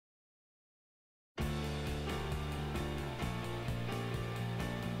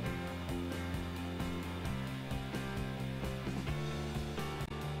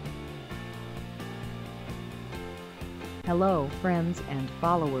Hello friends and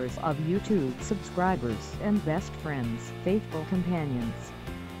followers of YouTube, subscribers and best friends, faithful companions,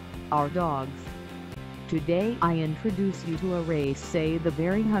 our dogs. Today I introduce you to a race, say the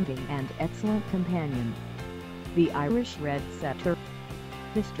very hunting and excellent companion, the Irish Red Setter.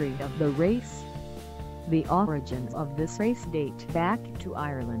 History of the race. The origins of this race date back to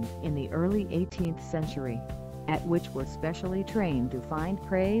Ireland in the early 18th century, at which were specially trained to find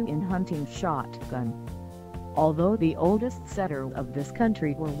prey in hunting shotgun. Although the oldest setter of this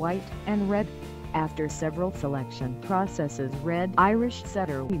country were white and red, after several selection processes Red Irish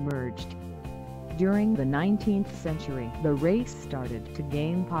Setter emerged. During the 19th century the race started to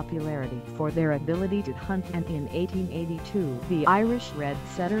gain popularity for their ability to hunt, and in 1882 the Irish Red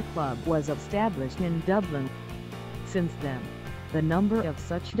Setter Club was established in Dublin. Since then, the number of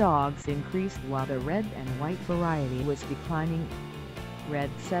such dogs increased while the red and white variety was declining.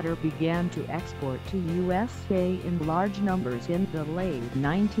 Red Setter began to export to USA in large numbers in the late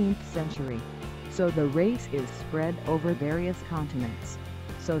 19th century, so the race is spread over various continents,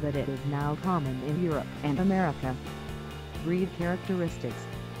 so that it is now common in Europe and America. Breed characteristics.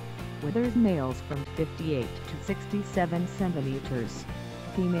 Withers males from 58 to 67 centimeters,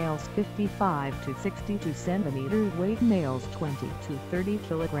 females 55 to 62 centimeters, weight males 20 to 30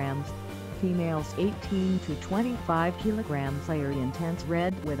 kilograms, females 18 to 25 kilograms, layer intense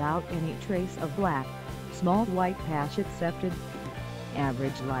red without any trace of black, small white patch accepted.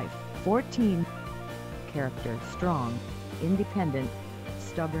 Average life 14. Character strong, independent,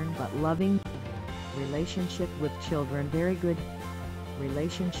 stubborn but loving. Relationship with children very good.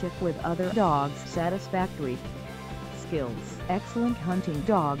 Relationship with other dogs satisfactory. Skills excellent hunting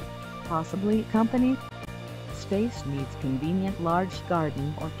dog, possibly company. Space needs convenient large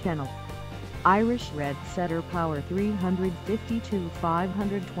garden or kennel. Irish Red Setter power 350 to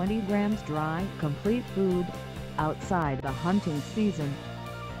 520 grams dry complete food, outside the hunting season.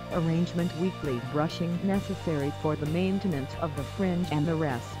 Arrangement weekly brushing necessary for the maintenance of the fringe and the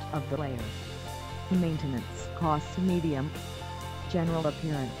rest of the layer. Maintenance costs medium. General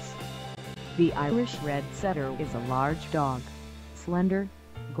appearance. The Irish Red Setter is a large dog, slender,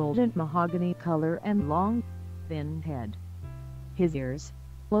 golden mahogany color and long, thin head. His ears,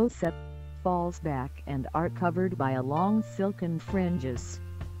 close set, falls back and are covered by a long silken fringes.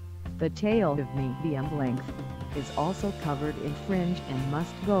 The tail of medium length is also covered in fringe and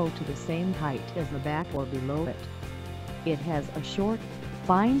must go to the same height as the back or below it. It has a short,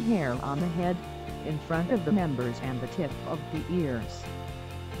 fine hair on the head, in front of the members and the tip of the ears.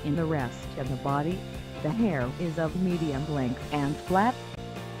 In the rest of the body, the hair is of medium length and flat.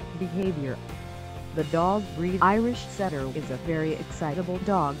 Behavior. The dog breed Irish Setter is a very excitable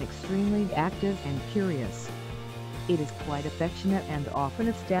dog, extremely active and curious. It is quite affectionate and often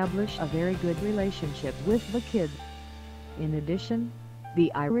establish a very good relationship with the kid. In addition,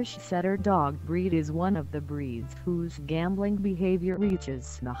 the Irish Setter dog breed is one of the breeds whose gambling behavior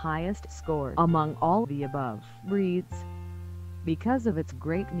reaches the highest score among all the above breeds. Because of its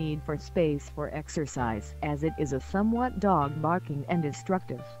great need for space for exercise, as it is a somewhat dog barking and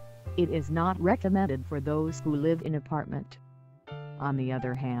destructive, it is not recommended for those who live in apartment. On the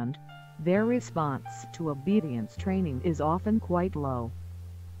other hand, their response to obedience training is often quite low.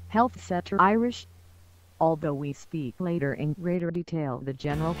 Health Setter Irish. Although we speak later in greater detail the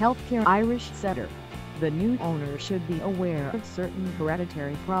general healthcare Irish Setter, the new owner should be aware of certain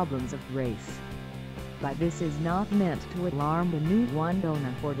hereditary problems of race. But this is not meant to alarm the new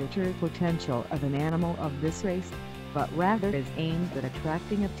owner or deter potential of an animal of this race, but rather is aimed at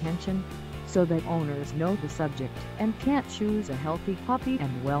attracting attention, so that owners know the subject and can't choose a healthy puppy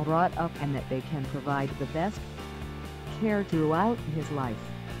and well brought up, and that they can provide the best care throughout his life.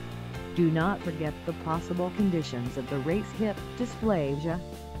 Do not forget the possible conditions of the race: hip dysplasia,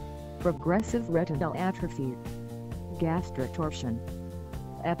 progressive retinal atrophy, gastric torsion,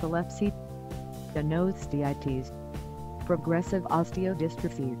 epilepsy, endosteoitis, progressive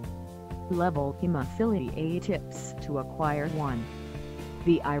osteodystrophy. Level hemophilia A. Tips to acquire one.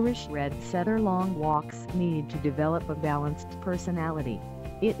 The Irish Red Setter long walks need to develop a balanced personality.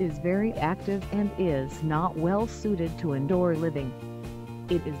 It is very active and is not well suited to indoor living.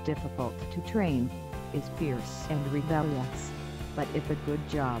 It is difficult to train, is fierce and rebellious, but if a good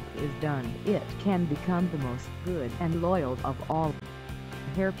job is done it can become the most good and loyal of all.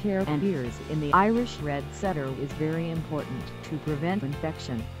 Hair care and ears in the Irish Red Setter is very important to prevent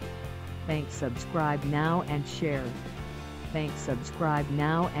infection. Thanks, subscribe now and share. Thanks, subscribe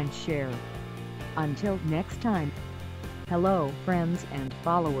now and share. Until next time. Hello friends and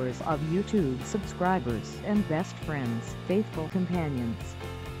followers of YouTube, subscribers and best friends, faithful companions,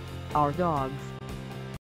 our dogs.